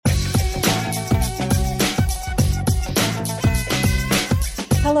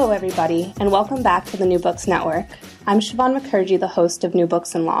Hello, everybody, and welcome back to the New Books Network. I'm Siobhan Mukherjee, the host of New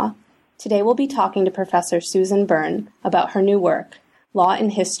Books in Law. Today we'll be talking to Professor Susan Byrne about her new work, Law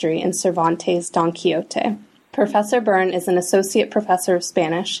and History in Cervantes' Don Quixote. Professor Byrne is an associate professor of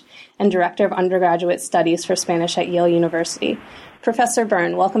Spanish and director of undergraduate studies for Spanish at Yale University. Professor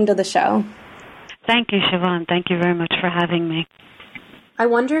Byrne, welcome to the show. Thank you, Siobhan. Thank you very much for having me. I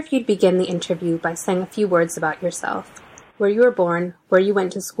wonder if you'd begin the interview by saying a few words about yourself, where you were born, where you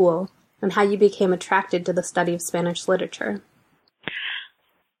went to school, and how you became attracted to the study of Spanish literature.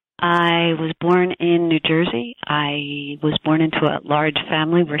 I was born in New Jersey. I was born into a large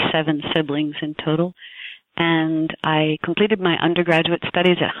family. We're 7 siblings in total. And I completed my undergraduate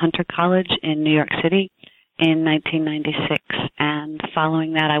studies at Hunter College in New York City in 1996. And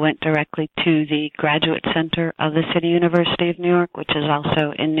following that, I went directly to the Graduate Center of the City University of New York, which is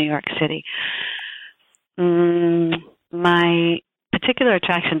also in New York City. My particular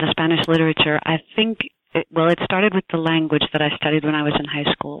attraction to Spanish literature, I think, it started with the language that I studied when I was in high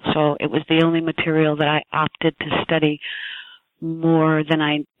school. So it was the only material that I opted to study more than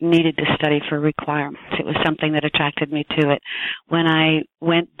I needed to study for requirements. It was something that attracted me to it. When I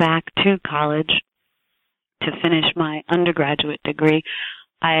went back to college to finish my undergraduate degree,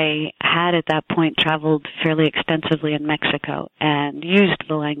 I had at that point traveled fairly extensively in Mexico and used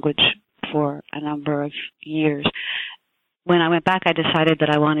the language for a number of years. When I went back, I decided that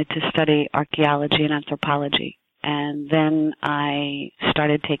I wanted to study archaeology and anthropology. And then I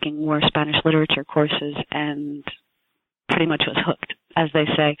started taking more Spanish literature courses and pretty much was hooked, as they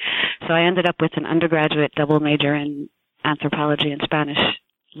say. So I ended up with an undergraduate double major in anthropology and Spanish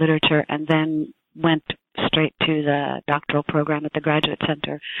literature, and then went straight to the doctoral program at the Graduate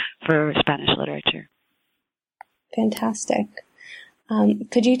Center for Spanish literature. Fantastic.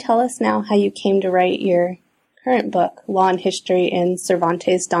 Could you tell us now how you came to write your current book, Law and History in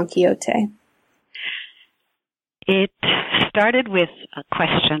Cervantes' Don Quixote? It started with a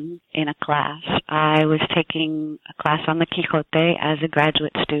question in a class. I was taking a class on the Quixote as a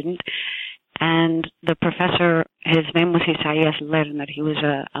graduate student, and the professor, his name was Isaias Lerner. He was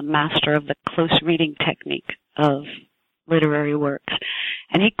a master of the close reading technique of literary works.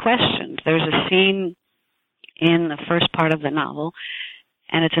 And he questioned, there's a scene in the first part of the novel,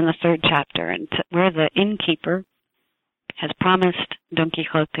 and it's in the 3rd chapter, and where the innkeeper has promised Don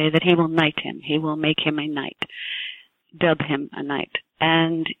Quixote that he will knight him. He will make him a knight, dub him a knight.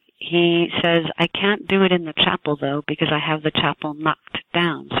 And he says, I can't do it in the chapel, though, because I have the chapel knocked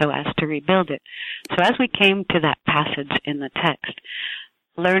down so as to rebuild it. So as we came to that passage in the text,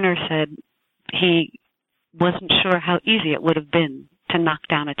 Lerner said he wasn't sure how easy it would have been to knock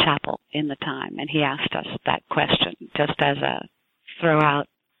down a chapel in the time. And he asked us that question just as a throw out,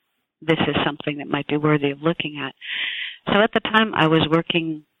 this is something that might be worthy of looking at. So at the time I was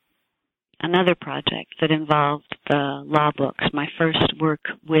working another project that involved the law books. My first work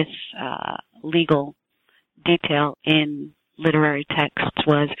with legal detail in literary texts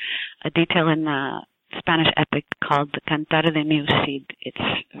was a detail in the Spanish epic called the Cantar de Miu Cid.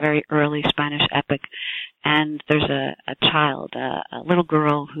 It's a very early Spanish epic, and there's a child, a little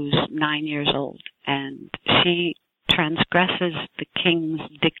girl who's 9 years old, and she transgresses the king's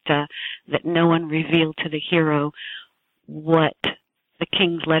dicta that no one reveal to the hero what the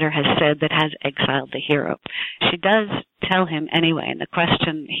king's letter has said that has exiled the hero. She does tell him anyway, and the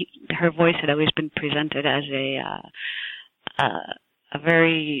question, her voice had always been presented as a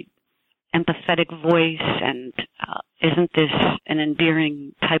very empathetic voice, and isn't this an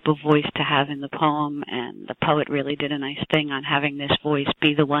endearing type of voice to have in the poem? And the poet really did a nice thing on having this voice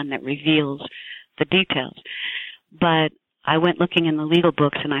be the one that reveals the details. But I went looking in the legal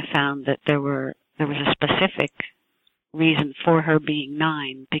books, and I found that there was a specific reason for her being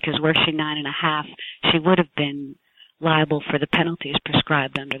 9, because were she 9.5, she would have been liable for the penalties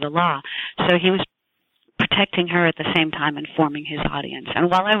prescribed under the law. So he was protecting her at the same time informing his audience. And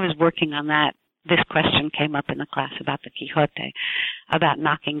while I was working on that, this question came up in the class about the Quixote, about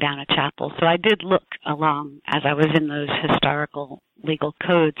knocking down a chapel. So I did look along as I was in those historical legal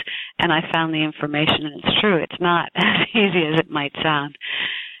codes, and I found the information, and it's true, it's not as easy as it might sound.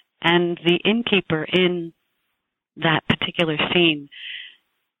 And the innkeeper in that particular scene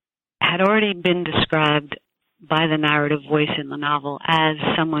had already been described by the narrative voice in the novel as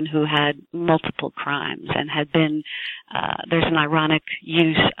someone who had multiple crimes and had been, there's an ironic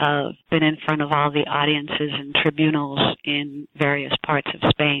use of been in front of all the audiences and tribunals in various parts of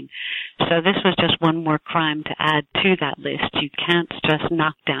Spain. So this was just one more crime to add to that list. You can't just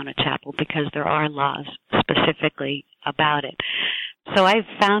knock down a chapel because there are laws specifically about it. So I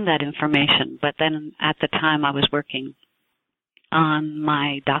found that information, but then at the time I was working on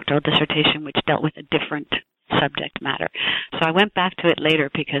my doctoral dissertation, which dealt with a different subject matter. So I went back to it later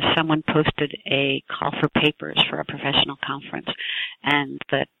because someone posted a call for papers for a professional conference, and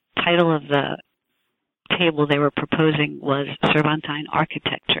the title of the table they were proposing was Cervantine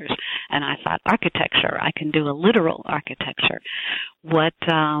architectures. And I thought, architecture, I can do a literal architecture. What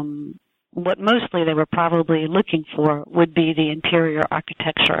mostly they were probably looking for would be the interior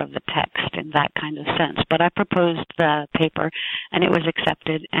architecture of the text in that kind of sense. But I proposed the paper, and it was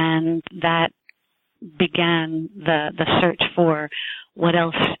accepted, and that began the search for what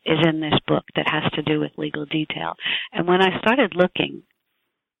else is in this book that has to do with legal detail. And when I started looking,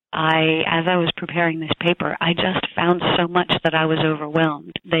 as I was preparing this paper, I just found so much that I was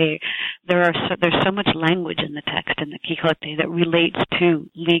overwhelmed. There's so much language in the text in the Quixote that relates to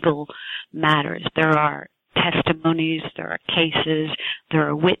legal matters. There are testimonies, there are cases, there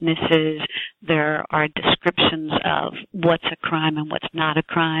are witnesses, there are descriptions of what's a crime and what's not a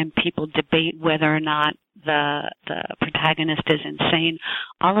crime. People debate whether or not the protagonist is insane.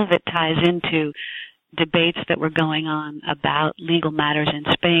 All of it ties into debates that were going on about legal matters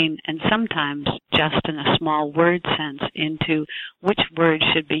in Spain, and sometimes just in a small word sense into which word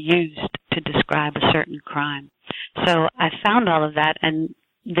should be used to describe a certain crime. So I found all of that, and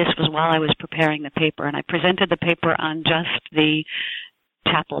this was while I was preparing the paper, and I presented the paper on just the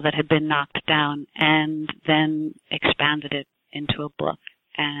chapel that had been knocked down and then expanded it into a book.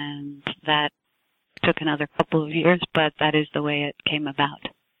 And that took another couple of years, but that is the way it came about.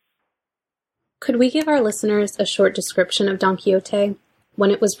 Could we give our listeners a short description of Don Quixote,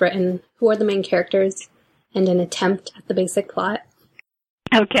 when it was written, who are the main characters, and an attempt at the basic plot?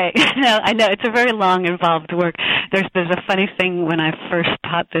 Okay. No, I know it's a very long, involved work. There's a funny thing. When I first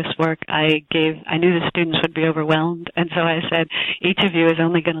taught this work, I knew the students would be overwhelmed, and so I said, each of you is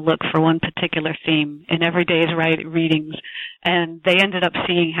only going to look for one particular theme in every day's readings, and they ended up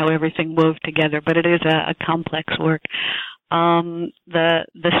seeing how everything wove together. But it is a complex work.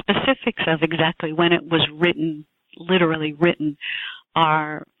 The specifics of exactly when it was written, literally written,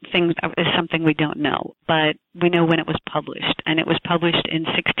 is something we don't know, but we know when it was published, and it was published in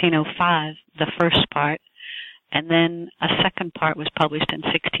 1605, the first part, and then a second part was published in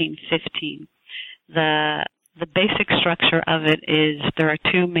 1615. The basic structure of it is there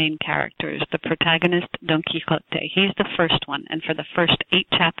are two main characters. The protagonist, Don Quixote, he's the first one, and for the first 8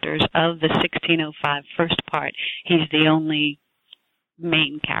 chapters of the 1605 first part, he's the only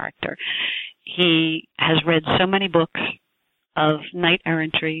main character. He has read so many books of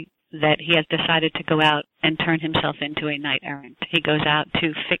knight-errantry that he has decided to go out and turn himself into a knight-errant. He goes out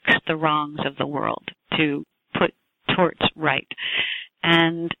to fix the wrongs of the world, to put torts right.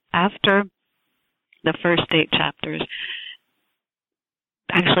 And after the first 8 chapters,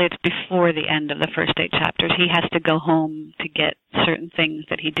 actually it's before the end of the first 8 chapters, he has to go home to get certain things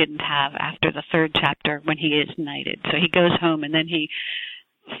that he didn't have after the 3rd chapter when he is knighted. So he goes home, and then he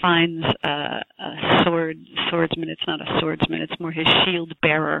finds a swordsman. It's not a swordsman, it's more his shield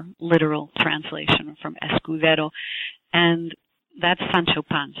bearer, literal translation from escudero, and that's Sancho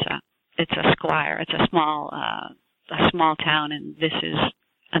Panza. It's a squire. It's a small town, and this is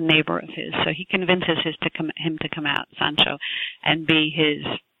a neighbor of his. So he convinces him to come out, Sancho, and be his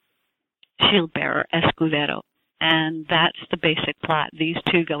shield bearer, escudero. And that's the basic plot. These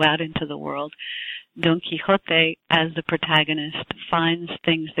two go out into the world. Don Quixote, as the protagonist, finds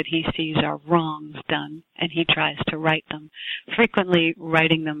things that he sees are wrongs done, and he tries to right them. Frequently,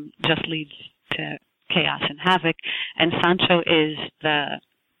 righting them just leads to chaos and havoc, and Sancho is the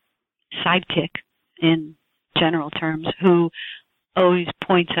sidekick, in general terms, who always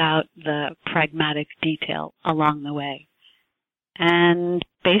points out the pragmatic detail along the way. And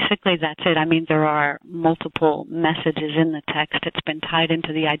basically that's it. I mean, there are multiple messages in the text. It's been tied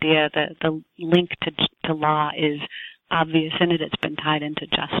into the idea that the link to law is obvious in it. It's been tied into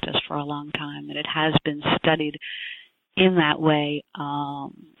justice for a long time, and it has been studied in that way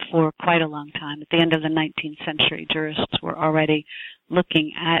for quite a long time. At the end of the 19th century, jurists were already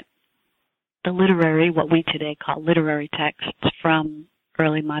looking at the literary, what we today call literary texts from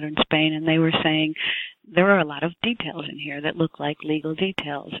early modern Spain, and they were saying there are a lot of details in here that look like legal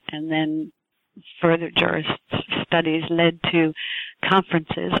details. And then further jurist studies led to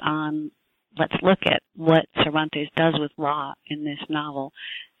conferences on, let's look at what Cervantes does with law in this novel.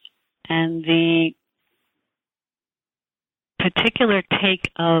 And the particular take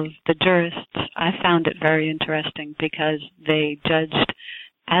of the jurists, I found it very interesting because they judged,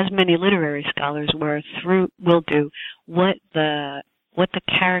 as many literary scholars will do, what the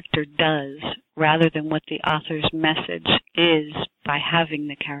character does rather than what the author's message is by having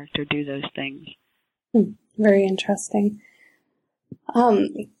the character do those things. Very interesting.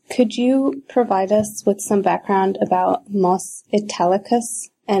 Could you provide us with some background about Mos Italicus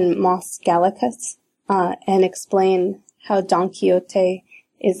and Mos Gallicus, and explain how Don Quixote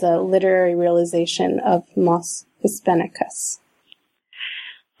is a literary realization of Mos Hispanicus?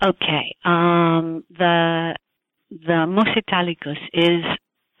 Okay. The Mos Italicus is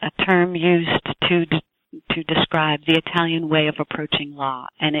a term used to describe the Italian way of approaching law,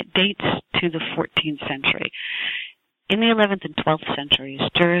 and it dates to the 14th century. In the 11th and 12th centuries,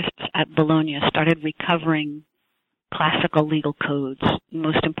 jurists at Bologna started recovering classical legal codes,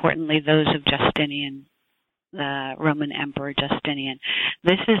 most importantly those of Justinian, the Roman Emperor Justinian.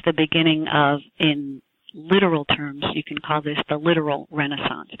 This is the beginning of, in literal terms, you can call this the literal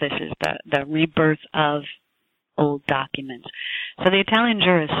Renaissance. This is the rebirth of old documents. So the Italian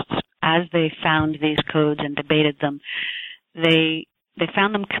jurists, as they found these codes and debated them, they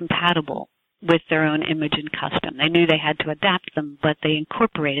found them compatible with their own image and custom. They knew they had to adapt them, but they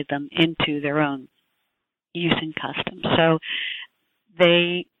incorporated them into their own use and custom. So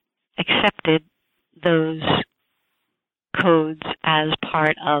they accepted those codes as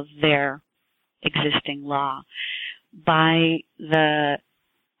part of their existing law. By the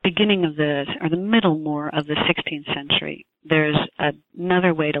beginning of the middle more of the 16th century, there's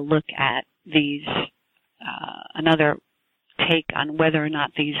another way to look at these, another take on whether or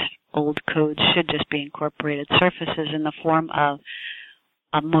not these old codes should just be incorporated, surfaces in the form of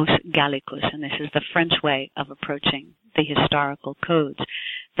a Mos Gallicus, and this is the French way of approaching the historical codes.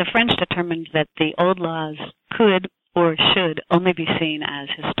 The French determined that the old laws could or should only be seen as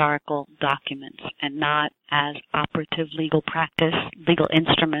historical documents and not as operative legal practice, legal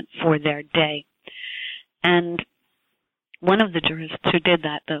instrument for their day. And one of the jurists who did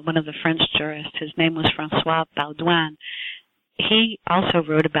that, one of the French jurists, his name was François Baudouin, he also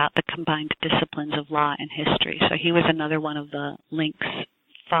wrote about the combined disciplines of law and history. So he was another one of the links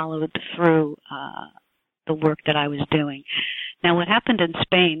followed through the work that I was doing. Now, what happened in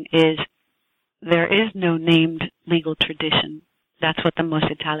Spain is there is no named legal tradition. That's what the Mos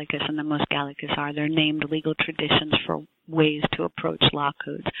Italicus and the Mos Gallicus are. They're named legal traditions for ways to approach law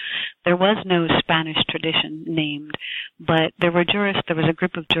codes. There was no Spanish tradition named, but there were jurists. There was a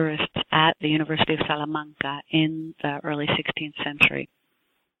group of jurists at the University of Salamanca in the early 16th century,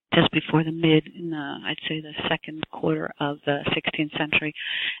 just before I'd say the second quarter of the 16th century,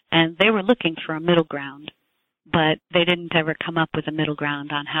 and they were looking for a middle ground, but they didn't ever come up with a middle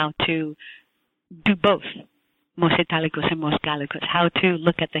ground on how to do both, Mos Italicus and Mos Gallicus, how to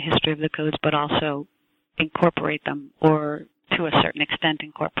look at the history of the codes but also incorporate them, or to a certain extent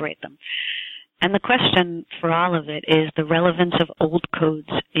incorporate them. And the question for all of it is the relevance of old codes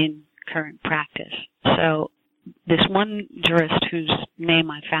in current practice. So this one jurist whose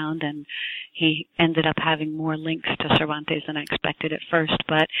name I found, and he ended up having more links to Cervantes than I expected at first,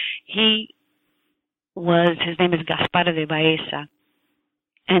 but his name is Gaspar de Baeza,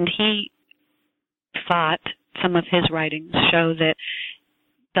 and he thought, some of his writings show that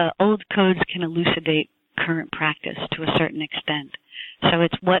the old codes can elucidate current practice to a certain extent. So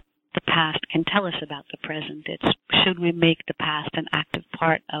it's what the past can tell us about the present. It's should we make the past an active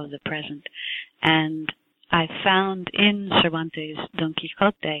part of the present. And I found in Cervantes' Don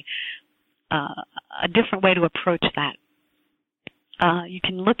Quixote a different way to approach that. You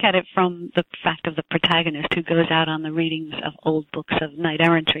can look at it from the fact of the protagonist who goes out on the readings of old books of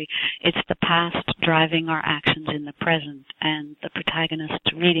knight-errantry. It's the past driving our actions in the present, and the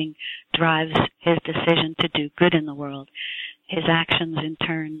protagonist's reading drives his decision to do good in the world. His actions, in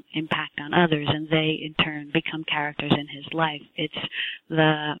turn, impact on others, and they, in turn, become characters in his life.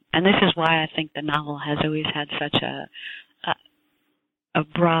 And this is why I think the novel has always had such a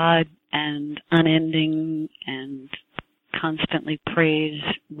broad and unending and constantly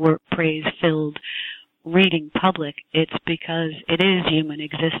praise-filled reading public. It's because it is human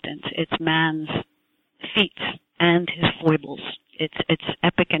existence. It's man's feats and his foibles. It's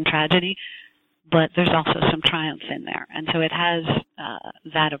epic and tragedy, but there's also some triumph in there. And so it has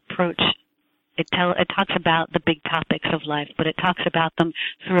that approach. It talks about the big topics of life, but it talks about them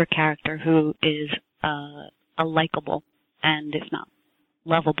through a character who is a likable and, if not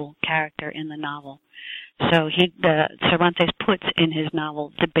lovable, character in the novel. So Cervantes puts in his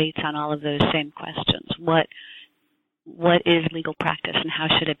novel debates on all of those same questions. What is legal practice and how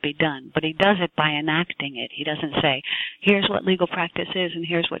should it be done? But he does it by enacting it. He doesn't say, here's what legal practice is and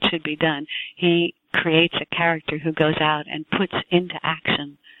here's what should be done. He creates a character who goes out and puts into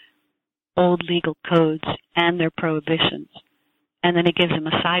action old legal codes and their prohibitions. And then he gives him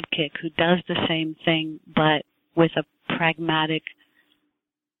a sidekick who does the same thing, but with a pragmatic,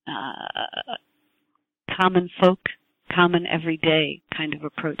 common folk common everyday kind of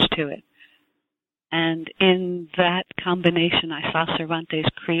approach to it. And in that combination, I saw Cervantes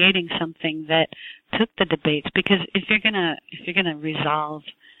creating something that took the debates, because if you're gonna resolve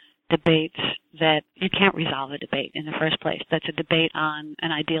debates, that you can't resolve a debate in the first place. That's a debate on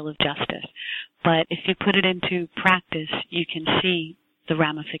an ideal of justice. But if you put it into practice, you can see the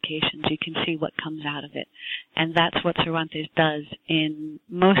ramifications. You can see what comes out of it. And that's what Cervantes does in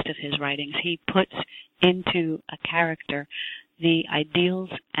most of his writings. He puts into a character the ideals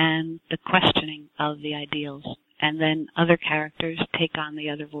and the questioning of the ideals, and then other characters take on the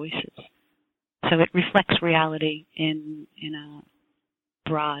other voices. So it reflects reality in a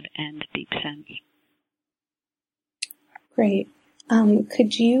broad and deep sense. Great.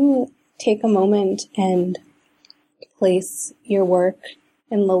 Could you take a moment and place your work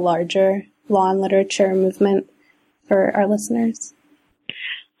in the larger law and literature movement for our listeners?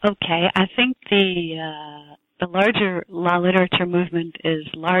 Okay, I think the larger law literature movement is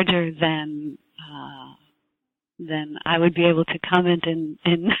larger than I would be able to comment in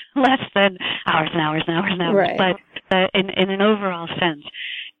less than hours and hours and hours and hours. Right. But in an overall sense,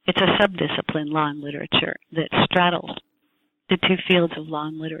 it's a subdiscipline, law and literature, that straddles the two fields of law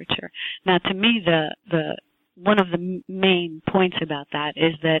and literature. Now, to me, the one of the main points about that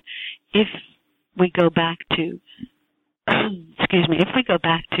is that if we go back to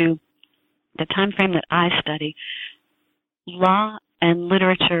the time frame that I study, law and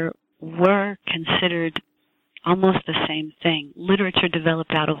literature were considered almost the same thing. Literature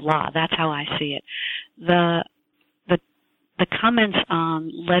developed out of law. That's how I see it. The comments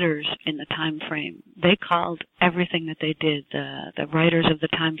on letters in the time frame, they called everything that they did, the writers of the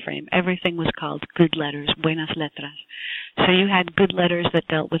time frame, everything was called good letters, buenas letras. So you had good letters that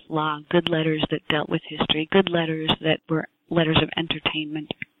dealt with law, good letters that dealt with history, good letters that were letters of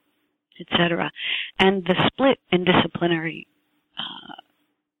entertainment, etc. And the split in disciplinary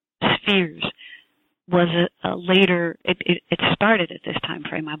spheres was a later, it started at this time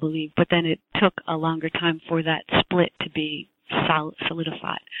frame, I believe, but then it took a longer time for that split to be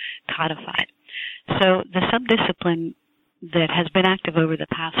solidified, codified. So the subdiscipline that has been active over the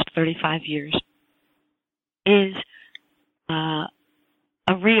past 35 years is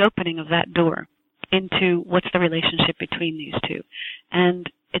a reopening of that door into what's the relationship between these two. And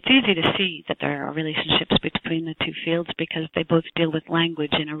it's easy to see that there are relationships between the two fields because they both deal with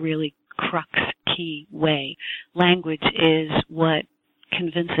language in a really crux, key way. Language is what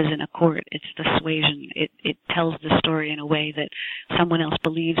convinces in a court. It's the suasion. It tells the story in a way that someone else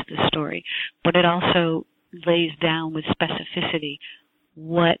believes the story. But it also lays down with specificity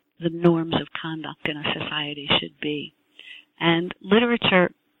what the norms of conduct in a society should be. And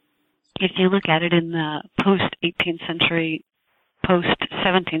literature, if you look at it in the post-18th century,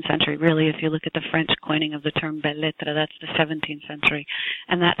 post-17th century, really, if you look at the French coining of the term belles lettres, that's the 17th century.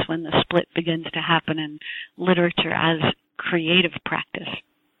 And that's when the split begins to happen, and literature as creative practice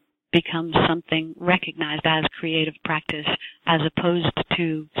becomes something recognized as creative practice as opposed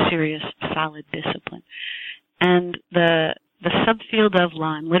to serious, solid discipline. And the subfield of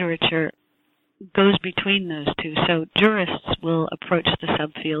law and literature goes between those two. So jurists will approach the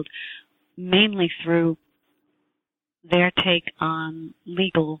subfield mainly through their take on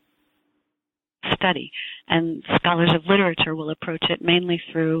legal study, and scholars of literature will approach it mainly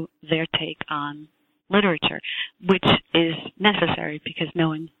through their take on literature, which is necessary because no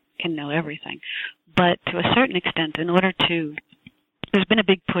one can know everything. But to a certain extent, there's been a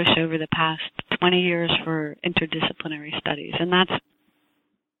big push over the past 20 years for interdisciplinary studies, and that's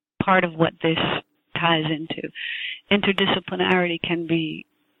part of what this ties into. Interdisciplinarity can be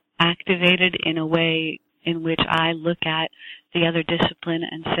activated in a way in which I look at the other discipline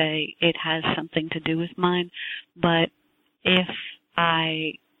and say it has something to do with mine. But if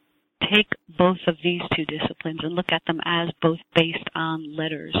I take both of these two disciplines and look at them as both based on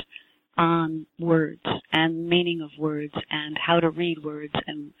letters, on words and meaning of words and how to read words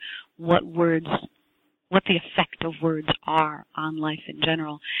and what the effect of words are on life in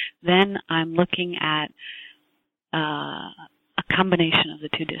general, then I'm looking at a combination of the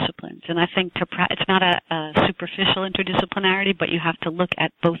two disciplines. And I think it's not a superficial interdisciplinarity, but you have to look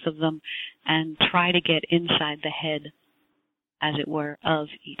at both of them and try to get inside the head, as it were, of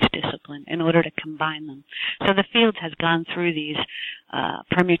each discipline in order to combine them. So the field has gone through these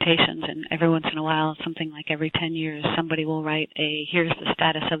permutations, and every once in a while, something like every 10 years, somebody will write a "here's the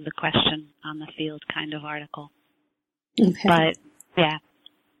status of the question on the field" kind of article. Okay. But, yeah.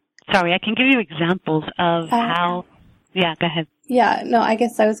 Sorry, I can give you examples of how... Yeah, go ahead. Yeah, no, I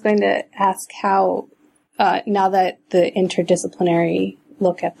guess I was going to ask how, now that the interdisciplinary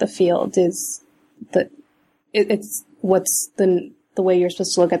look at the field is it's what's the way you're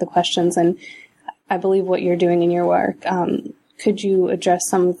supposed to look at the questions, and I believe what you're doing in your work. Could you address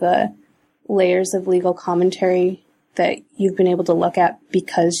some of the layers of legal commentary that you've been able to look at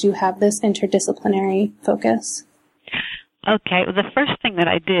because you have this interdisciplinary focus? Okay, well, the first thing that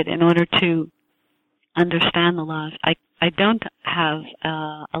I did in order to understand the laws, I don't have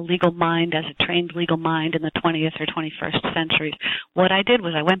a legal mind as a trained legal mind in the 20th or 21st centuries. What I did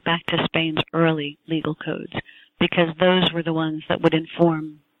was I went back to Spain's early legal codes, because those were the ones that would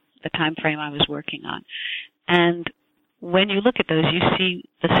inform the time frame I was working on. And when you look at those, you see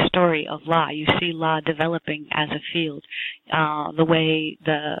the story of law. You see law developing as a field. The way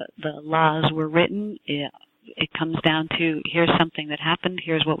the laws were written, it comes down to, here's something that happened,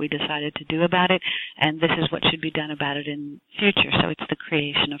 here's what we decided to do about it, and this is what should be done about it in future. So it's the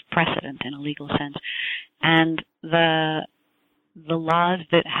creation of precedent in a legal sense. And the laws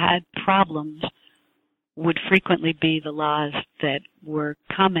that had problems would frequently be the laws that were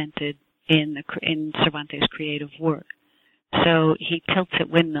commented in Cervantes' creative work. So he tilts at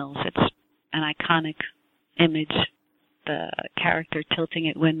windmills. It's an iconic image, the character tilting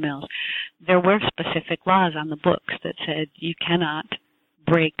at windmills. There were specific laws on the books that said you cannot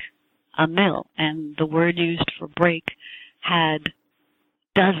break a mill, and the word used for break had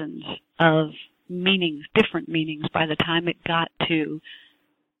dozens of meanings, different meanings, by the time it got to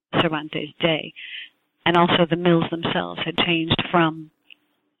Cervantes' day. And also the mills themselves had changed from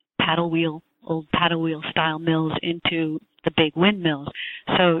old paddle wheel style mills into the big windmills.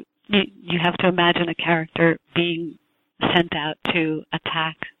 So you have to imagine a character being sent out to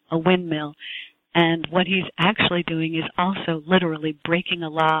attack a windmill, and what he's actually doing is also literally breaking a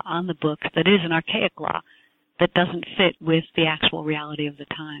law on the books that is an archaic law that doesn't fit with the actual reality of the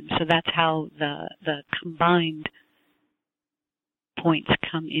time. So that's how the combined points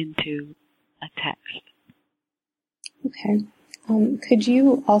come into a text. Okay. Could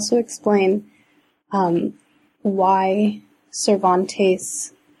you also explain why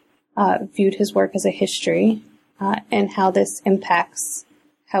Cervantes viewed his work as a history, and how this impacts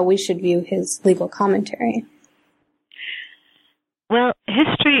how we should view his legal commentary? Well,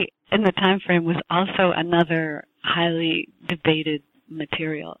 history in the time frame was also another highly debated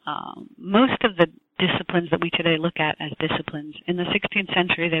material. Most of the disciplines that we today look at as disciplines, in the 16th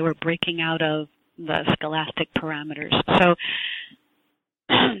century they were breaking out of the scholastic parameters. So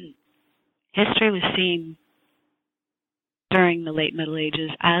history was seen during the late Middle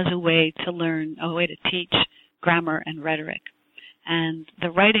Ages as a way to learn, a way to teach grammar and rhetoric. And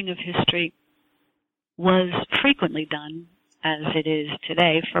the writing of history was frequently done, as it is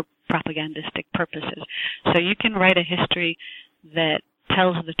today, for propagandistic purposes. So you can write a history that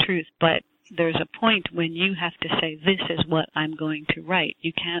tells the truth, but there's a point when you have to say, this is what I'm going to write.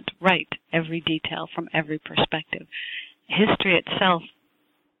 You can't write every detail from every perspective. History itself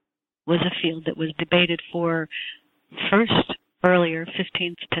was a field that was debated for first, earlier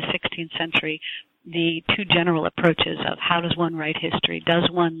 15th to 16th century, the two general approaches of how does one write history. Does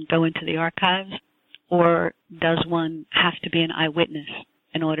one go into the archives, or does one have to be an eyewitness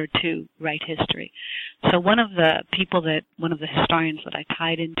in order to write history? So one of the historians that I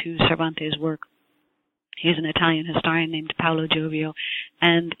tied into Cervantes' work, he's an Italian historian named Paolo Giovio,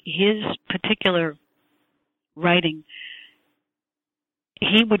 and his particular writing,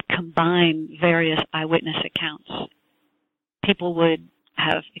 he would combine various eyewitness accounts. People would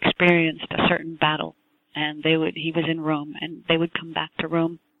have experienced a certain battle, and he was in Rome, and they would come back to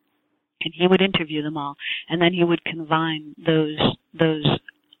Rome, and he would interview them all, and then he would combine those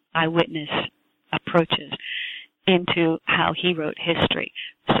eyewitness approaches into how he wrote history.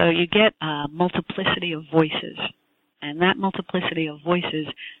 So you get a multiplicity of voices, and that multiplicity of voices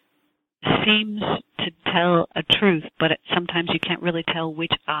seems to tell a truth, but sometimes you can't really tell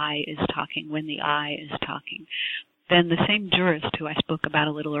which eye is talking when the eye is talking. Then the same jurist who I spoke about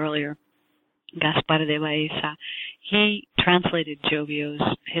a little earlier, Gaspar de Baeza, he translated Giovio's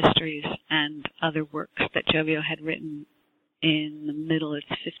histories and other works that Giovio had written in the middle of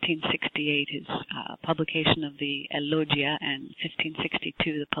 1568, his publication of the Elogia, and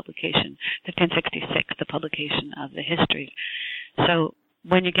 1566, the publication of the histories. So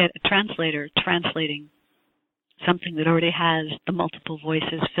when you get a translator translating something that already has the multiple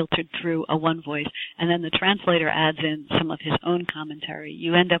voices filtered through a one voice, and then the translator adds in some of his own commentary,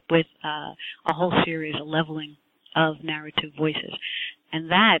 you end up with a whole series, a leveling of narrative voices. And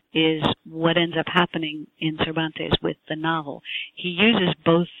that is what ends up happening in Cervantes with the novel. He uses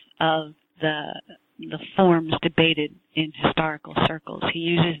both of the forms debated in historical circles. He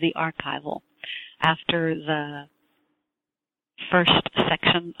uses the archival. After the first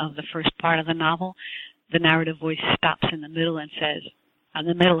section of the first part of the novel, the narrative voice stops in the middle and says, in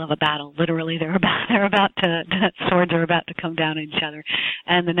the middle of a battle, literally swords are about to come down on each other,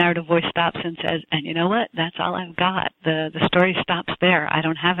 and the narrative voice stops and says, and you know what, that's all I've got. The story stops there. I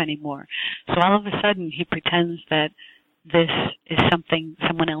don't have any more. So all of a sudden he pretends that this is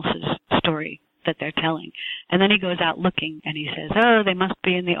someone else's story that they're telling. And then he goes out looking and he says, oh, they must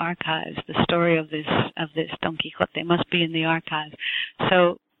be in the archives. The story of this Don Quixote must be in the archives.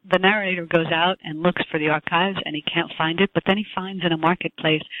 So the narrator goes out and looks for the archives and he can't find it, but then he finds in a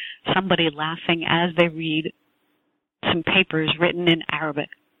marketplace somebody laughing as they read some papers written in Arabic.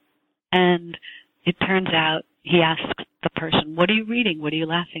 And it turns out he asks the person, what are you reading? What are you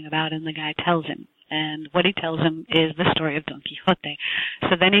laughing about? And the guy tells him. And what he tells him is the story of Don Quixote.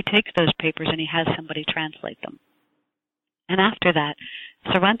 So then he takes those papers and he has somebody translate them. And after that,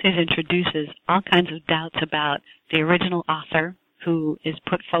 Cervantes introduces all kinds of doubts about the original author, who is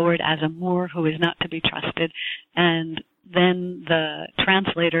put forward as a Moor who is not to be trusted, and then the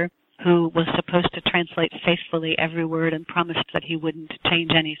translator who was supposed to translate faithfully every word and promised that he wouldn't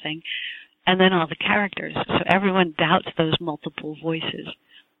change anything, and then all the characters. So everyone doubts those multiple voices.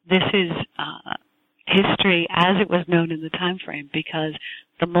 This is history as it was known in the time frame, because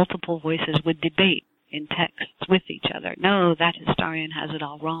the multiple voices would debate in texts with each other. No, that historian has it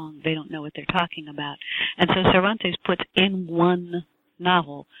all wrong. They don't know what they're talking about. And so Cervantes puts in one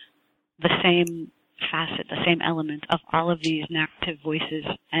novel the same facet, the same element of all of these narrative voices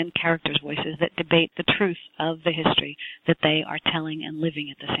and characters' voices that debate the truth of the history that they are telling and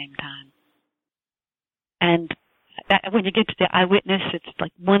living at the same time. And when you get to the eyewitness, it's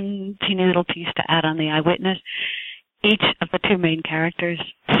like one teeny little piece to add on the eyewitness. Each of the two main characters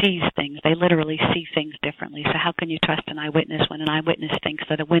sees things. They literally see things differently. So how can you trust an eyewitness when an eyewitness thinks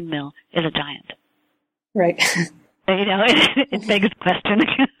that a windmill is a giant? Right. You know, it begs the question.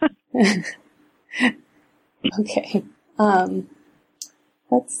 Okay.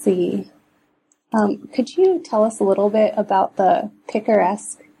 Let's see. Could you tell us a little bit about the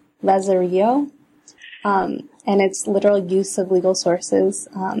picaresque lazarillo and its literal use of legal sources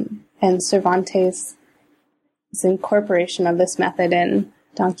and Cervantes' incorporation of this method in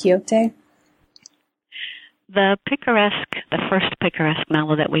Don Quixote? The first picaresque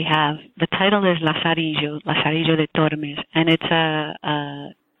novel that we have, the title is Lazarillo de Tormes, and it's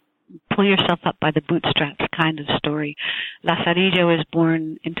a pull yourself up by the bootstraps kind of story. Lazarillo is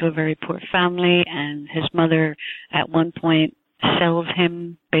born into a very poor family, and his mother at one point sells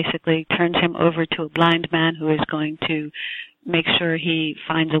him, basically turns him over to a blind man who is going to make sure he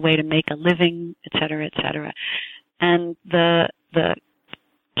finds a way to make a living, et cetera, et cetera. And the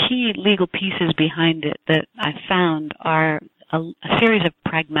key legal pieces behind it that I found are a series of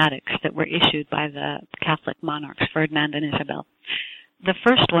pragmatics that were issued by the Catholic monarchs, Ferdinand and Isabel. The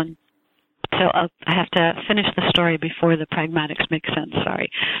first one, so I have to finish the story before the pragmatics make sense,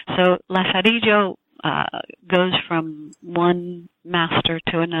 sorry. So Lazarillo goes from one master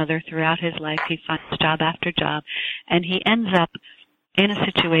to another throughout his life. He finds job after job, and he ends up in a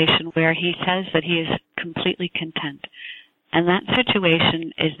situation where he says that he is completely content. And that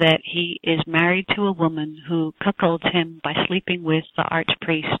situation is that he is married to a woman who cuckolds him by sleeping with the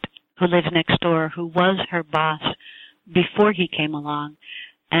archpriest who lives next door, who was her boss before he came along,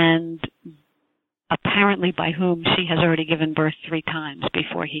 and apparently by whom she has already given birth 3 times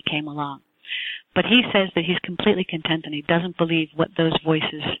before he came along. But he says that he's completely content, and he doesn't believe what those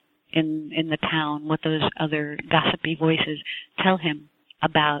voices in the town, what those other gossipy voices tell him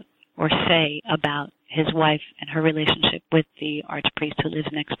about or say about his wife and her relationship with the archpriest who lives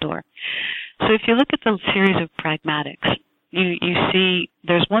next door. So if you look at the series of pragmatics, you see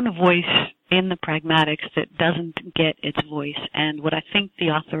there's one voice in the pragmatics that doesn't get its voice. And what I think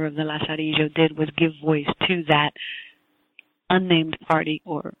the author of the Lazarillo did was give voice to that unnamed party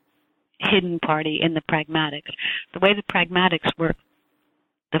or hidden party in the pragmatics. The way the pragmatics work,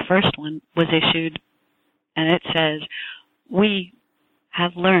 the first one was issued, and it says, we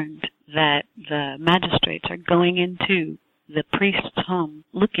have learned that the magistrates are going into the priest's home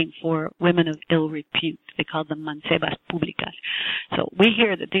looking for women of ill repute. They call them mancebas públicas. So we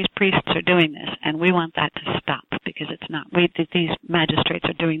hear that these priests are doing this, and we want that to stop, because it's not. These magistrates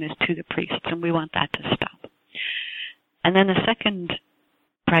are doing this to the priests, and we want that to stop. And then the second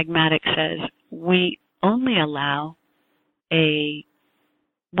pragmatic says, we only allow a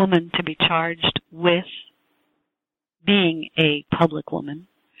woman to be charged with being a public woman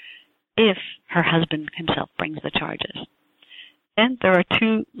if her husband himself brings the charges. And there are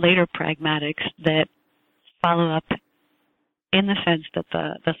 2 later pragmatics that follow up in the sense that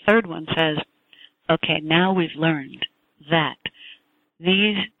the third one says, okay, now we've learned that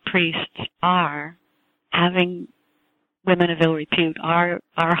these priests are having women of ill repute, are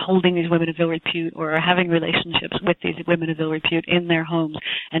holding these women of ill repute, or are having relationships with these women of ill repute in their homes.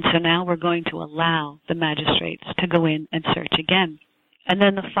 And so now we're going to allow the magistrates to go in and search again. And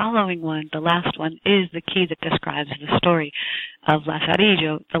then the following one, the last one, is the key that describes the story of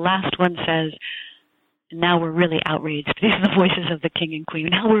Lazarillo. The last one says, now we're really outraged. These are the voices of the king and queen.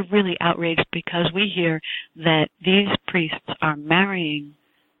 Now we're really outraged because we hear that these priests are marrying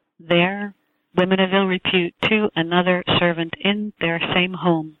their women of ill repute to another servant in their same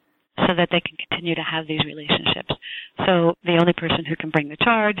home so that they can continue to have these relationships. So the only person who can bring the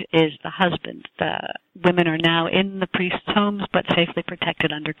charge is the husband. The women are now in the priest's homes but safely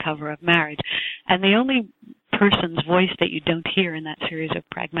protected under cover of marriage. And the only person's voice that you don't hear in that series of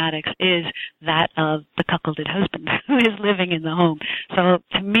pragmatics is that of the cuckolded husband who is living in the home. So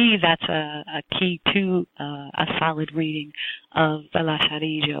to me, that's a key to a solid reading of the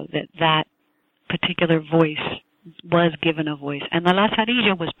Lazarillo, that particular voice was given a voice. And the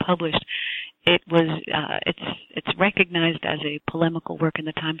Lazarillo was published. It was it's recognized as a polemical work in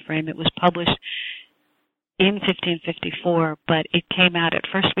the time frame. It was published in 1554, but it came out, at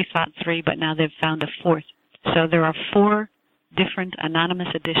first we thought 3, but now they've found a 4th. So there are 4 different anonymous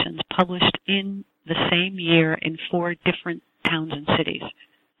editions published in the same year in 4 different towns and cities,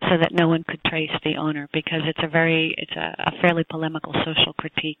 so that no one could trace the owner, because it's a fairly polemical social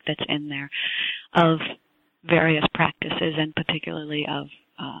critique that's in there of various practices, and particularly of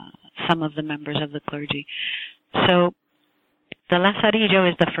some of the members of the clergy. So the Lazarillo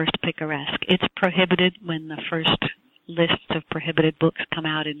is the first picaresque. It's prohibited when the first lists of prohibited books come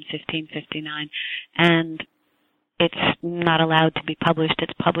out in 1559, and it's not allowed to be published.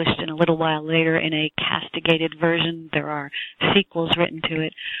 It's published in a little while later in a castigated version. There are sequels written to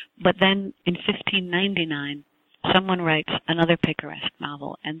it. But then in 1599, someone writes another picaresque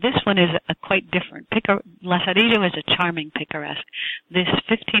novel, and this one is a quite different. Lazarillo is a charming picaresque. This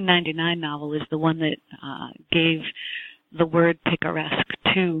 1599 novel is the one that gave the word picaresque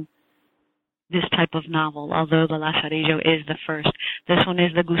to this type of novel, although the Lazarillo is the first. This one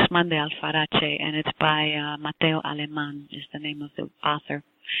is the Guzmán de Alfarache, and it's by Mateo Alemán, is the name of the author.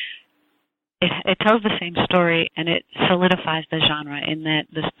 It tells the same story, and it solidifies the genre in that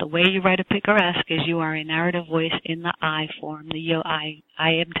the way you write a picaresque is you are a narrative voice in the I form. I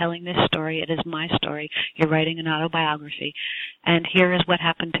am telling this story. It is my story. You're writing an autobiography. And here is what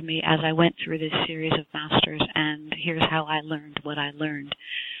happened to me as I went through this series of masters, and here's how I learned what I learned.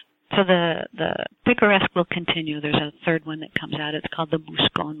 So the picaresque will continue. There's a third one that comes out. It's called the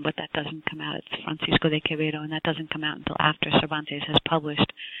Buscón, but that doesn't come out. It's Francisco de Quevedo, and that doesn't come out until after Cervantes has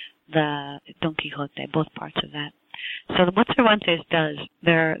published the Don Quixote, both parts of that. So what Cervantes does,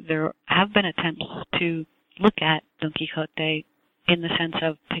 there have been attempts to look at Don Quixote in the sense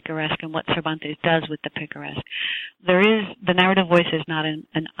of picaresque and what Cervantes does with the picaresque. The narrative voice is not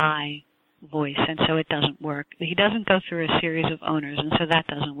an I voice, and so it doesn't work. He doesn't go through a series of owners, and so that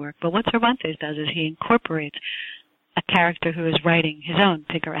doesn't work. But what Cervantes does is he incorporates a character who is writing his own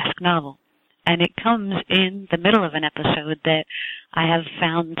picaresque novel. And it comes in the middle of an episode that I have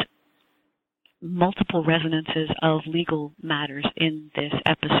found multiple resonances of legal matters in this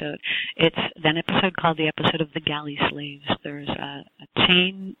episode. It's an episode called the episode of the galley slaves. There's a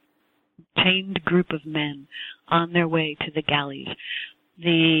chained group of men on their way to the galleys.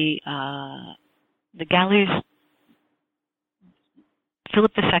 The galleys,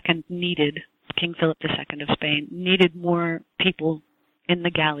 King Philip II of Spain needed more people in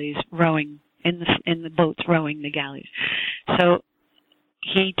the galleys rowing, in the boats rowing the galleys. So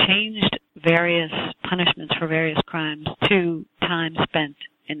he changed various punishments for various crimes to time spent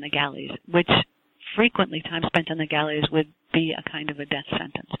in the galleys, which frequently time spent in the galleys would be a kind of a death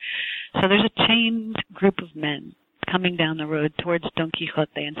sentence. So there's a chained group of men coming down the road towards Don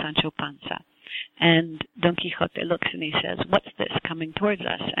Quixote and Sancho Panza. And Don Quixote looks and he says, "What's this coming towards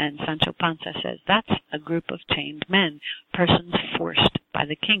us?" And Sancho Panza says, "That's a group of chained men, persons forced by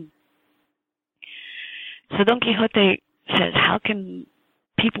the king." So Don Quixote says, "How can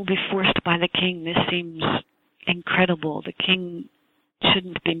people be forced by the king? This seems incredible. The king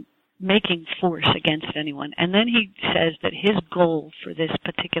shouldn't be making force against anyone." And then he says that his goal for this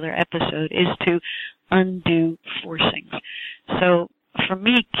particular episode is to undo forcings. So for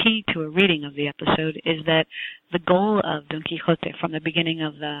me, key to a reading of the episode is that the goal of Don Quixote from the beginning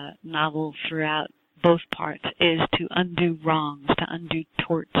of the novel throughout both parts is to undo wrongs, to undo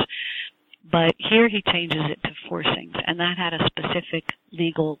torts. But here he changes it to forcings, and that had a specific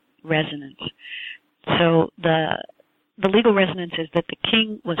legal resonance. So the legal resonance is that the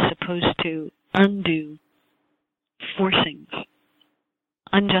king was supposed to undo forcings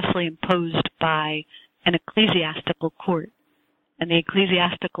unjustly imposed by an ecclesiastical court. And the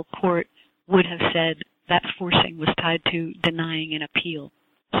ecclesiastical court would have said that forcing was tied to denying an appeal.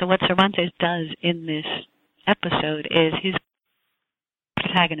 So what Cervantes does in this episode is his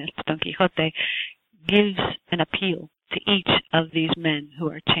protagonist, Don Quixote, gives an appeal to each of these men who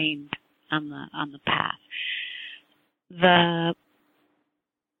are chained on the path. The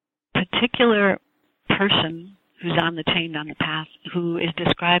particular person who's chained on the path, who is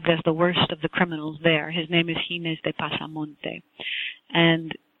described as the worst of the criminals there, his name is Ginés de Pasamonte.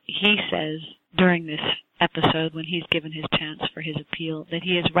 And he says during this episode, when he's given his chance for his appeal, that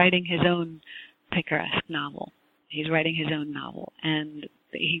he is writing his own picaresque novel. He's writing his own novel. And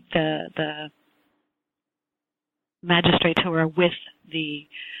the magistrates who are with the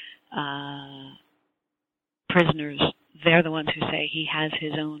prisoners, they're the ones who say he has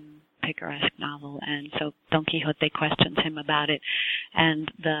his own picaresque novel, and so Don Quixote questions him about it, and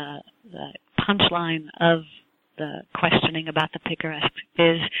the punchline of the questioning about the picaresque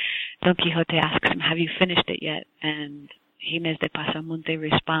is Don Quixote asks him, "Have you finished it yet?" And Ginés de Pasamonte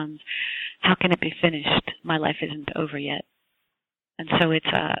responds, "How can it be finished? My life isn't over yet." And so it's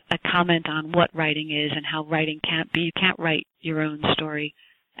a comment on what writing is and how writing can't be. You can't write your own story.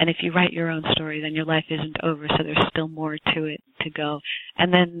 And if you write your own story, then your life isn't over, so there's still more to it to go.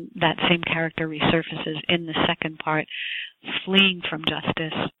 And then that same character resurfaces in the second part, fleeing from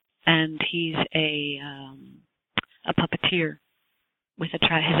justice, and he's a puppeteer with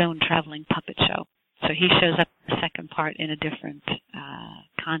his own traveling puppet show. So he shows up in the second part in a different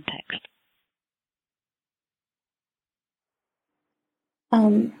context.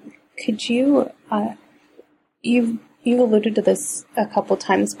 Could you, you've alluded to this a couple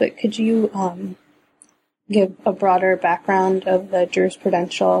times, but could you give a broader background of the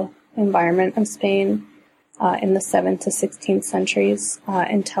jurisprudential environment of Spain in the 7th to 16th centuries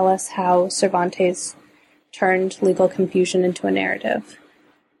and tell us how Cervantes turned legal confusion into a narrative?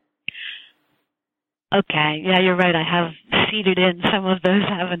 Okay, yeah, you're right. I have seeded in some of those,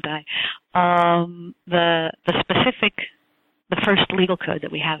 haven't I? The first legal code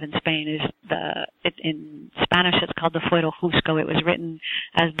that we have in Spain is in Spanish it's called the Fuero Juzgo. It was written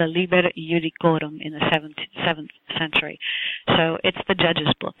as the Liber Judicorum in the 7th century. So it's the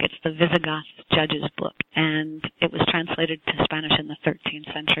judge's book. It's the Visigoth judge's book. And it was translated to Spanish in the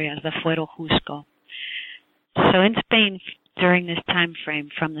 13th century as the Fuero Juzgo. So in Spain, during this time frame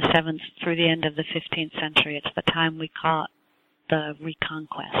from the 7th through the end of the 15th century, it's the time we call the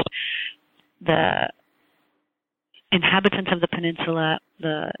Reconquest. The inhabitants of the peninsula,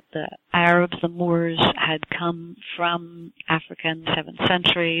 the Arabs, the Moors, had come from Africa in the 7th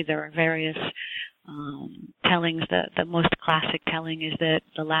century. There are various tellings. The most classic telling is that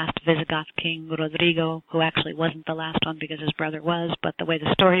the last Visigoth king, Rodrigo, who actually wasn't the last one because his brother was, but the way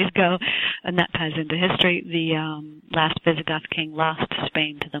the stories go, and that ties into history, the last Visigoth king lost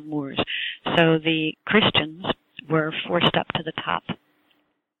Spain to the Moors. So the Christians were forced up to the top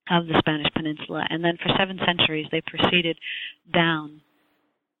of the Spanish peninsula, and then for 7 centuries they proceeded down,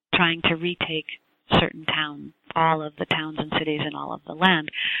 trying to retake certain towns, all of the towns and cities in all of the land.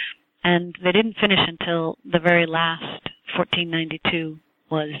 And they didn't finish until the very last, 1492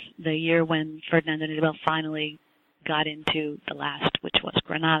 was the year when Ferdinand and Isabel finally got into the last, which was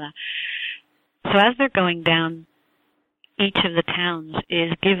Granada. So as they're going down, each of the towns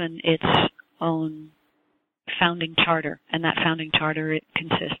is given its own founding charter, and that founding charter, it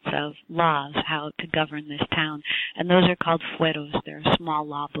consists of laws, how to govern this town, and those are called fueros. They're small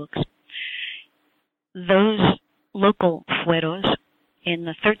law books. Those local fueros, in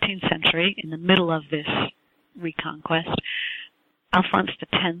the 13th century, in the middle of this reconquest, Alphonse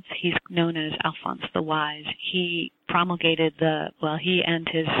X, he's known as Alphonse the Wise, he promulgated he and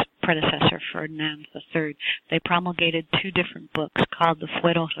his predecessor, Ferdinand III, they promulgated 2 different books called the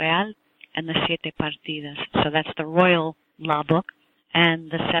Fuero Real and the Siete Partidas. So that's the royal law book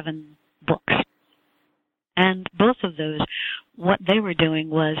and the 7 books. And both of those, what they were doing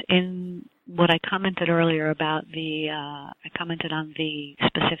was in what I commented earlier about I commented on the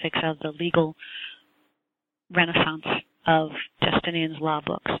specifics of the legal renaissance of Justinian's law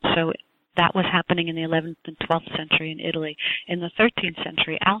books. So that was happening in the 11th and 12th century in Italy. In the 13th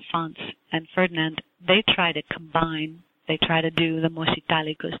century, Alphonse and Ferdinand, they try to combine. They try to do the Mos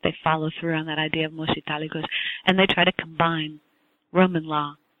Italicus. They follow through on that idea of Mos Italicus. And they try to combine Roman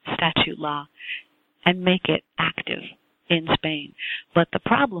law, statute law, and make it active in Spain. But the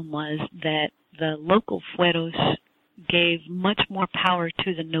problem was that the local fueros gave much more power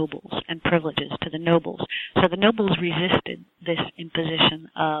to the nobles and privileges to the nobles. So the nobles resisted this imposition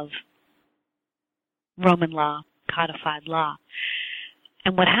of Roman law, codified law.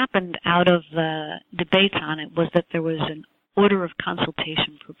 And what happened out of the debates on it was that there was an order of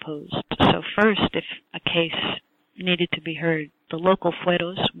consultation proposed. So first, if a case needed to be heard, the local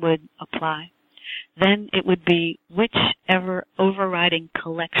fueros would apply. Then it would be whichever overriding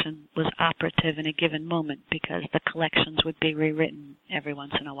collection was operative in a given moment, because the collections would be rewritten every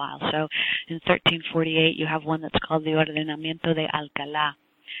once in a while. So in 1348, you have one that's called the Ordenamiento de Alcalá.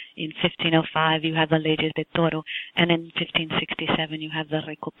 In 1505, you have the Leyes de Toro, and in 1567, you have the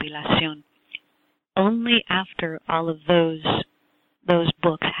Recopilación. Only after all of those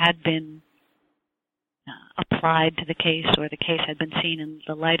books had been applied to the case, or the case had been seen in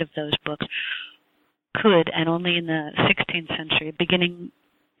the light of those books, and only in the 16th century,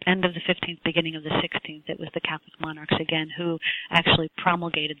 end of the 15th, beginning of the 16th, it was the Catholic monarchs again who actually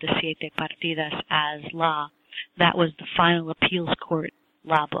promulgated the Siete Partidas as law. That was the final appeals court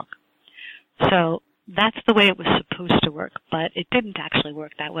law book. So that's the way it was supposed to work, but it didn't actually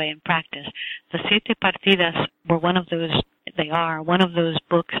work that way in practice. The Siete Partidas were one of those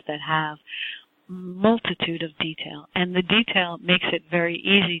books that have multitude of detail, and the detail makes it very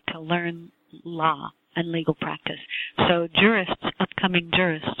easy to learn law and legal practice. So upcoming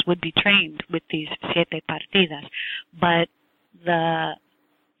jurists would be trained with these Siete Partidas, but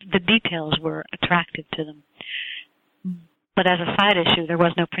the details were attractive to them. But as a side issue, there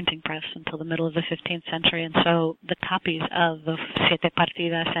was no printing press until the middle of the 15th century, and so the copies of the Siete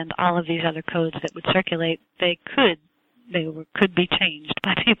Partidas and all of these other codes that would circulate, they could be changed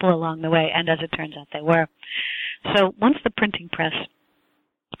by people along the way, and as it turns out, they were. So once the printing press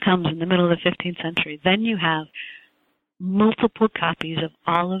comes in the middle of the 15th century, then you have multiple copies of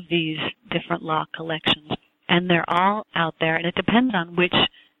all of these different law collections, and they're all out there, and it depends on which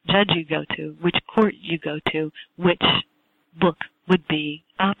judge you go to, which court you go to, which book would be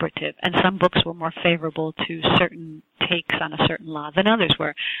operative. And some books were more favorable to certain takes on a certain law than others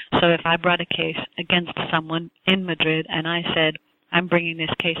were. So if I brought a case against someone in Madrid and I said, I'm bringing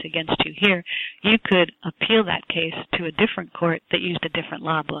this case against you here, you could appeal that case to a different court that used a different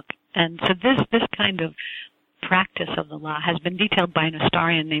law book. And so this kind of practice of the law has been detailed by an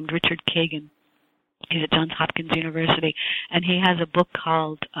historian named Richard Kagan. He's at Johns Hopkins University, and he has a book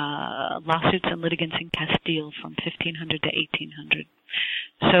called Lawsuits and Litigants in Castile from 1500 to 1800.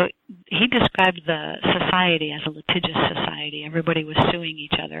 So he described the society as a litigious society. Everybody was suing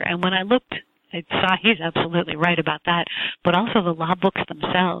each other. And when I looked, I saw he's absolutely right about that, but also the law books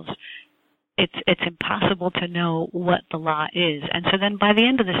themselves. It's impossible to know what the law is. And so then by the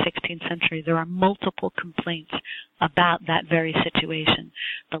end of the 16th century, there are multiple complaints about that very situation.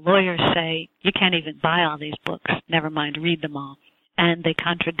 The lawyers say, you can't even buy all these books, never mind read them all. And they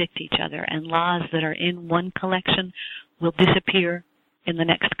contradict each other. And laws that are in one collection will disappear in the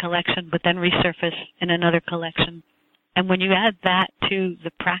next collection, but then resurface in another collection. And when you add that to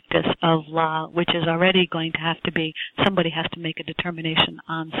the practice of law, which is already going to have to be, somebody has to make a determination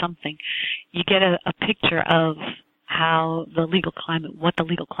on something, you get a picture of how what the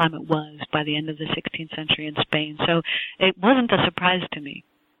legal climate was by the end of the 16th century in Spain. So it wasn't a surprise to me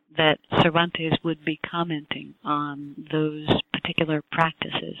that Cervantes would be commenting on those particular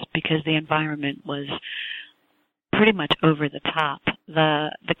practices, because the environment was pretty much over the top.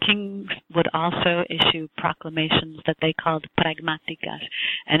 The kings would also issue proclamations that they called pragmáticas,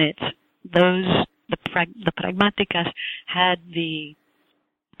 and the pragmáticas had the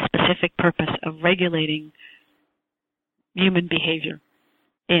specific purpose of regulating human behavior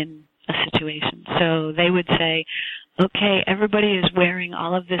in a situation. So they would say, okay, everybody is wearing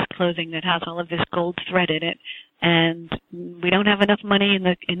all of this clothing that has all of this gold thread in it, and we don't have enough money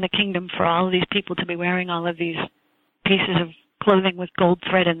in the kingdom for all of these people to be wearing all of these pieces of clothing with gold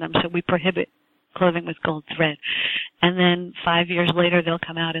thread in them, so we prohibit clothing with gold thread. And then 5 years later, they'll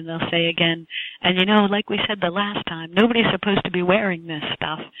come out and they'll say again, and like we said the last time, nobody's supposed to be wearing this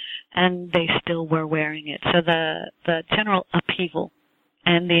stuff, and they still were wearing it. So the general upheaval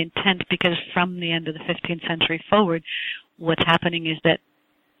and the intent, because from the end of the 15th century forward, what's happening is that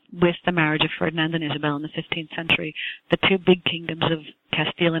with the marriage of Ferdinand and Isabel in the 15th century, the two big kingdoms of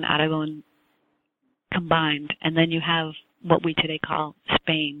Castile and Aragon combined, and then you have what we today call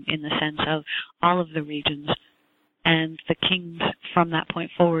Spain, in the sense of all of the regions. And the kings from that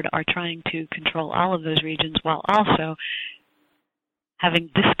point forward are trying to control all of those regions, while also having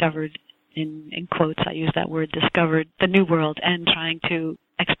discovered, in quotes, I use that word, discovered the New World, and trying to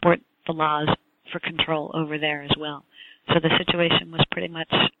export the laws for control over there as well. So the situation was pretty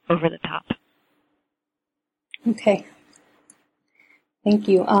much over the top. Okay. Thank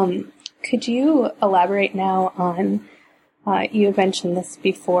you. Could you elaborate now on, you had mentioned this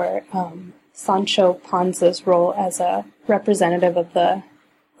before, Sancho Panza's role as a representative of the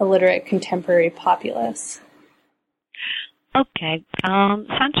illiterate contemporary populace? Okay.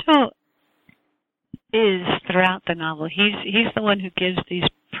 Sancho is, throughout the novel, he's the one who gives these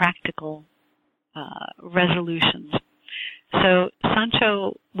practical resolutions. So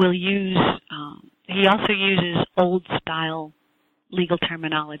Sancho will use, he also uses old-style legal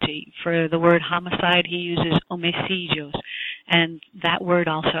terminology. For the word homicide, he uses homicidios, and that word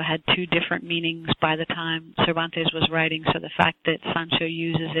also had two different meanings by the time Cervantes was writing, so the fact that Sancho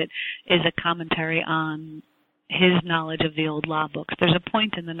uses it is a commentary on his knowledge of the old law books. There's a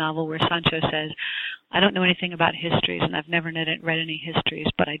point in the novel where Sancho says, I don't know anything about histories, and I've never read any histories,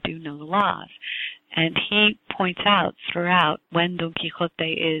 but I do know the laws. And he points out throughout when Don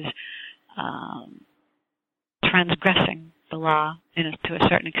Quixote is transgressing the law to a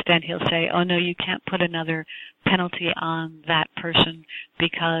certain extent, he'll say, oh no, you can't put another penalty on that person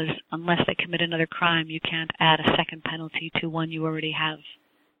because unless they commit another crime, you can't add a second penalty to one you already have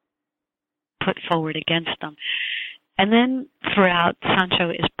put forward against them. And then throughout, Sancho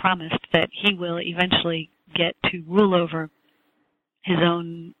is promised that he will eventually get to rule over his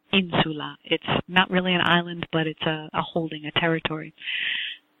own insula. It's not really an island, but it's a holding, a territory.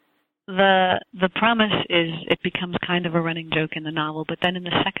 The promise is, it becomes kind of a running joke in the novel, but then in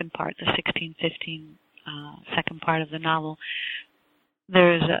the second part, the 1615 second part of the novel,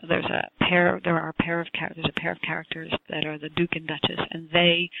 there's a pair of characters that are the Duke and Duchess, and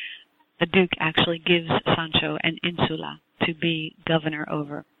the Duke actually gives Sancho an insula to be governor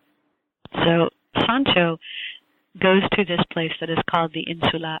over. So Sancho goes to this place that is called the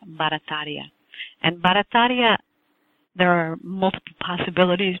Insula Barataria. And Barataria, there are multiple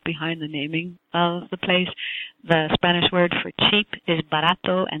possibilities behind the naming of the place. The Spanish word for cheap is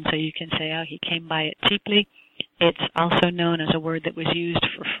barato, and so you can say, oh, he came by it cheaply. It's also known as a word that was used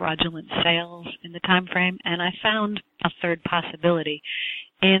for fraudulent sales in the time frame, and I found a third possibility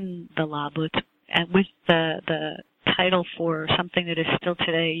in the law book, and with the title for something that is still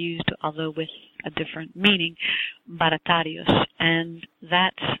today used, although with a different meaning, baratarios, and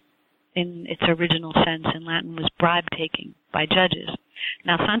that's, in its original sense in Latin, was bribe-taking by judges.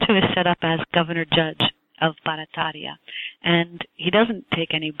 Now, Sancho is set up as governor-judge of Barataria, and he doesn't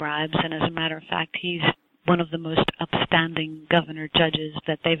take any bribes, and as a matter of fact, he's one of the most upstanding governor-judges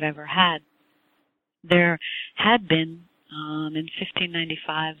that they've ever had. There had been, in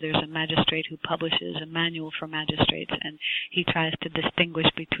 1595, there's a magistrate who publishes a manual for magistrates, and he tries to distinguish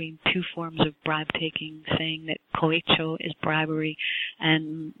between two forms of bribe-taking, saying that cohecho is bribery,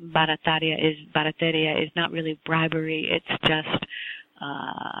 and barateria is not really bribery, it's just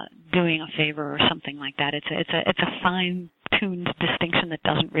doing a favor or something like that. It's a fine-tuned distinction that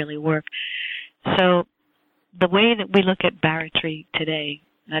doesn't really work. So the way that we look at barratry today,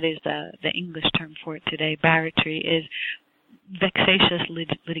 that is the English term for it today, barratry, is vexatious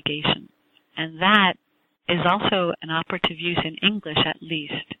litigation. And that is also an operative use in English, at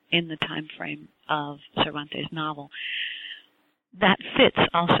least, in the time frame of Cervantes' novel. That fits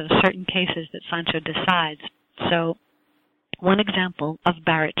also certain cases that Sancho decides. So one example of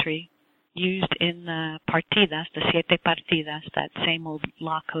barratry used in the partidas, the siete partidas, that same old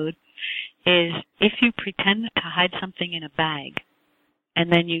law code, is if you pretend to hide something in a bag, and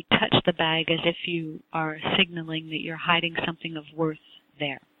then you touch the bag as if you are signaling that you're hiding something of worth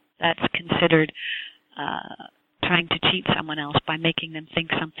there. That's considered trying to cheat someone else by making them think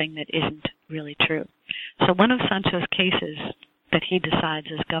something that isn't really true. So one of Sancho's cases that he decides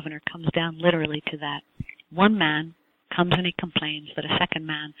as governor comes down literally to that. One man comes and he complains that a second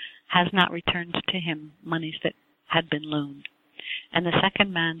man has not returned to him monies that had been loaned. And the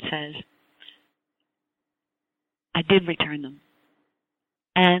second man says, I did return them.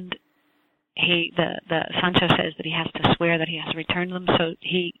 And Sancho says that he has to swear that he has to return them, so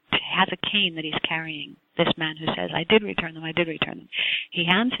he has a cane that he's carrying, this man who says, I did return them, I did return them. He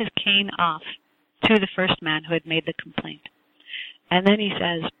hands his cane off to the first man who had made the complaint. And then he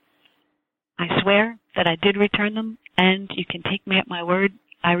says, I swear that I did return them, and you can take me at my word,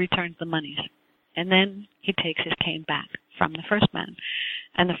 I returned the monies. And then he takes his cane back from the first man.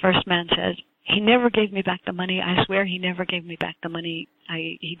 And the first man says, he never gave me back the money. I swear he never gave me back the money.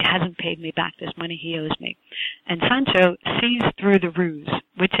 He hasn't paid me back this money he owes me. And Sancho sees through the ruse,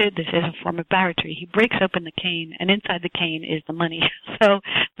 which this is a form of barratry. He breaks open the cane, and inside the cane is the money. So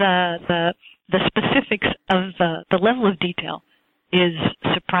the specifics of the level of detail is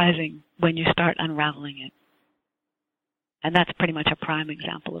surprising when you start unraveling it. And that's pretty much a prime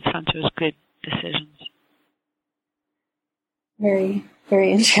example of Sancho's good decisions. Very,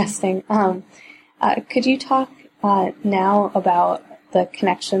 very interesting. Could you talk now about the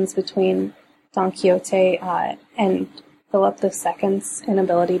connections between Don Quixote and Philip II's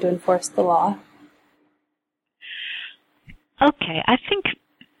inability to enforce the law? Okay, I think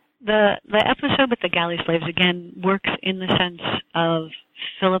the episode with the galley slaves again works in the sense of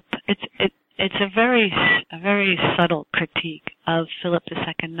Philip. It's a very subtle critique of Philip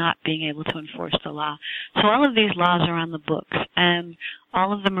II not being able to enforce the law. So all of these laws are on the books, and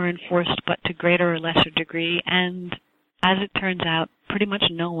all of them are enforced, but to greater or lesser degree. And as it turns out, pretty much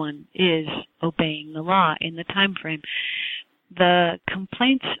no one is obeying the law in the time frame. The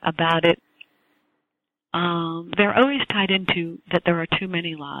complaints about it, they're always tied into that there are too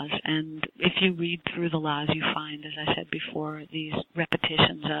many laws, and if you read through the laws, you find, as I said before, these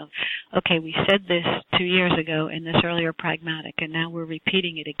repetitions of, okay, we said this 2 years ago in this earlier pragmatic, and now we're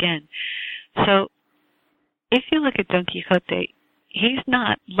repeating it again. So, if you look at Don Quixote, he's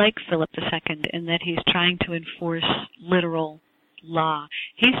not like Philip II in that he's trying to enforce literal law.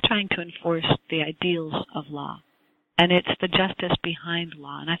 He's trying to enforce the ideals of law. And it's the justice behind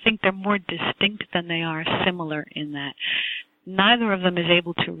law. And I think they're more distinct than they are similar in that neither of them is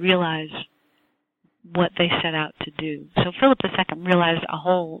able to realize what they set out to do. So Philip II realized a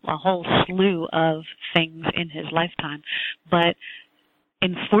whole slew of things in his lifetime, but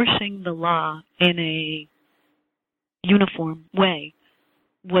enforcing the law in a uniform way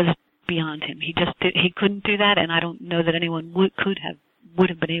was beyond him. He couldn't do that, and I don't know that anyone would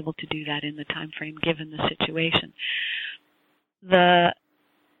have been able to do that in the time frame given the situation. The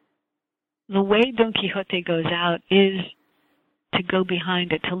way Don Quixote goes out is to go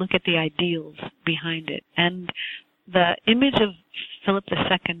behind it, to look at the ideals behind it. And the image of Philip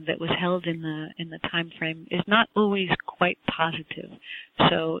II that was held in the time frame is not always quite positive.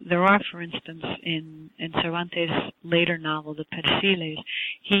 So there are, for instance, in Cervantes' later novel, The Persiles,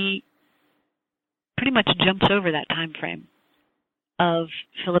 he pretty much jumps over that time frame of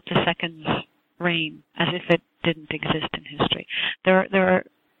Philip II's reign as if it didn't exist in history. There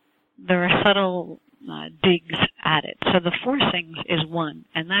are subtle digs at it. So the forcings is one,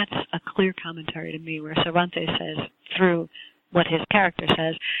 and that's a clear commentary to me where Cervantes says, through what his character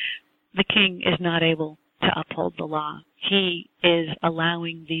says, the king is not able to uphold the law. He is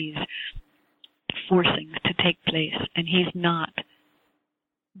allowing these forcings to take place, and he's not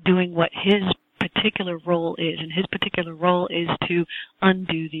doing what his particular role is, and his particular role is to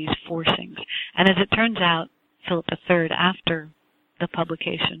undo these forcings. And as it turns out, Philip III, after the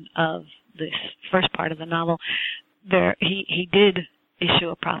publication of this first part of the novel, he did issue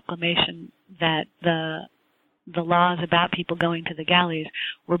a proclamation that the laws about people going to the galleys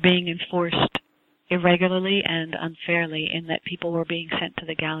were being enforced irregularly and unfairly, in that people were being sent to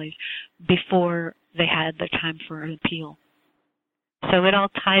the galleys before they had their time for an appeal. So it all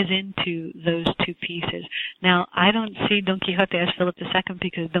ties into those two pieces. Now, I don't see Don Quixote as Philip II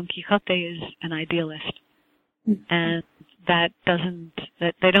because Don Quixote is an idealist. And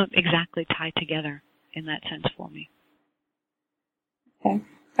they don't exactly tie together in that sense for me. Okay.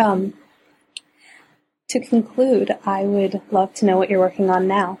 To conclude, I would love to know what you're working on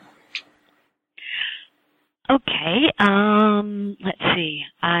now. Okay. Let's see.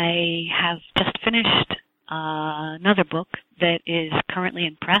 I have just finished another book that is currently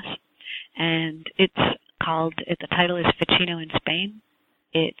in press, and the title is Ficino in Spain.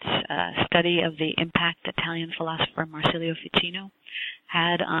 It's a study of the impact Italian philosopher Marsilio Ficino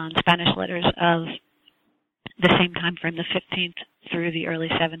had on Spanish letters of the same time frame, the 15th through the early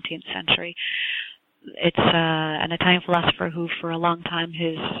 17th century. It's an Italian philosopher who, for a long time,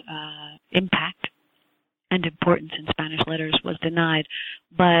 his impact and importance in Spanish letters was denied,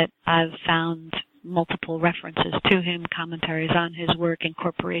 but I've found multiple references to him, commentaries on his work,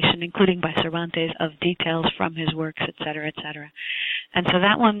 incorporation, including by Cervantes, of details from his works, etc., etc. And so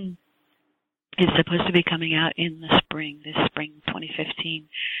that one is supposed to be coming out in this spring 2015.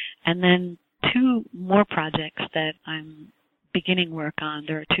 And then two more projects that I'm beginning work on.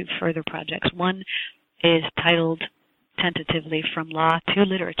 There are two further projects. One is titled tentatively From Law to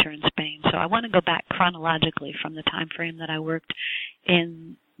Literature in Spain. So I want to go back chronologically from the time frame that I worked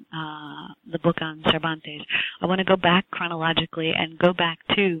in the book on Cervantes. I want to go back chronologically and go back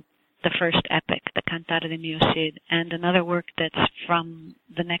to the first epic, the Cantar de Mio Cid, and another work that's from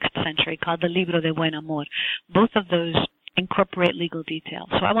the next century called the Libro de Buen Amor. Both of those incorporate legal detail.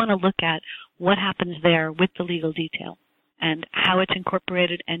 So I want to look at what happens there with the legal detail and how it's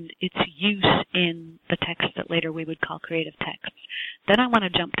incorporated and its use in the text that later we would call creative texts. Then I want to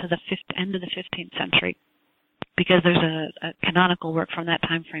jump to the end of the 15th century, because there's a canonical work from that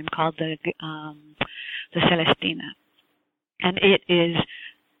time frame called the Celestina. And it is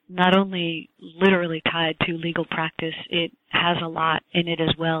not only literally tied to legal practice, it has a lot in it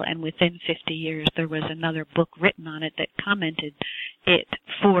as well. And within 50 years, there was another book written on it that commented it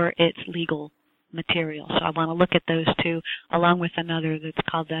for its legal material. So I want to look at those two, along with another that's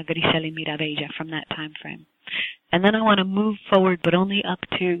called the Griseli Mirabella from that time frame. And then I want to move forward, but only up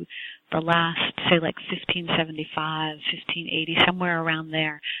to the last, say, like 1575, 1580, somewhere around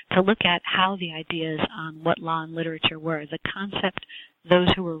there, to look at how the ideas on what law and literature were, the concept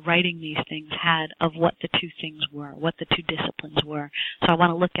those who were writing these things had of what the two things were, what the two disciplines were. So I want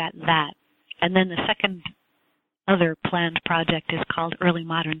to look at that. And then the second other planned project is called Early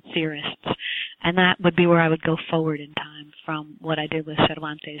Modern Theorists, and that would be where I would go forward in time from what I did with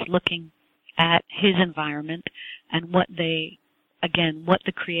Cervantes, looking at his environment and what they, again, what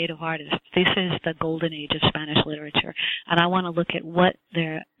the creative artists, this is the golden age of Spanish literature, and I want to look at what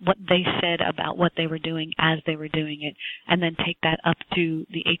they said about what they were doing as they were doing it, and then take that up to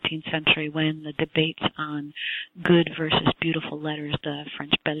the 18th century when the debates on good versus beautiful letters, the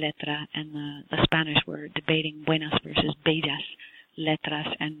French belles lettres, and the Spanish were debating buenas versus bellas letras,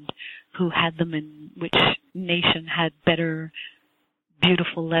 and who had them in which nation had better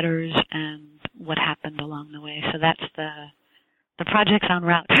beautiful letters and what happened along the way. So that's the project's en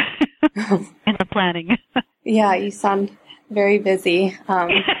route in the planning. Yeah, you sound very busy.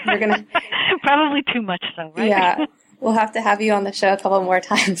 We're gonna probably too much so, right? Yeah, we'll have to have you on the show a couple more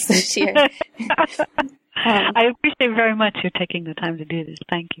times this year. I appreciate very much you taking the time to do this.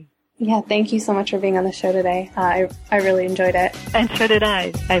 Thank you. Yeah, thank you so much for being on the show today. I really enjoyed it. And so did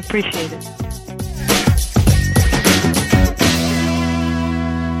I. I appreciate it.